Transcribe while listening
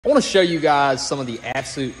I want to show you guys some of the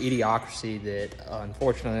absolute idiocracy that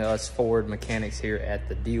unfortunately us Ford mechanics here at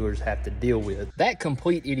the dealers have to deal with. That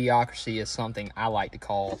complete idiocracy is something I like to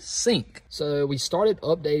call sync. So we started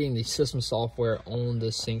updating the system software on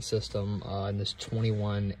this sync system in this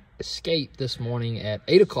 21 Escape this morning at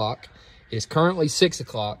 8 o'clock. It is currently 6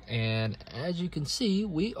 o'clock, and as you can see,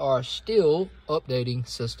 we are still updating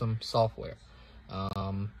system software.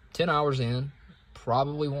 10 hours in,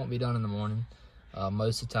 probably won't be done in the morning.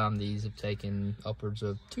 Most of the time, these have taken upwards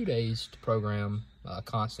of 2 days to program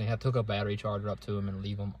constantly. Have to hook a battery charger up to them and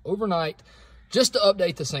leave them overnight just to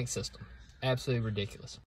update the sync system. Absolutely ridiculous.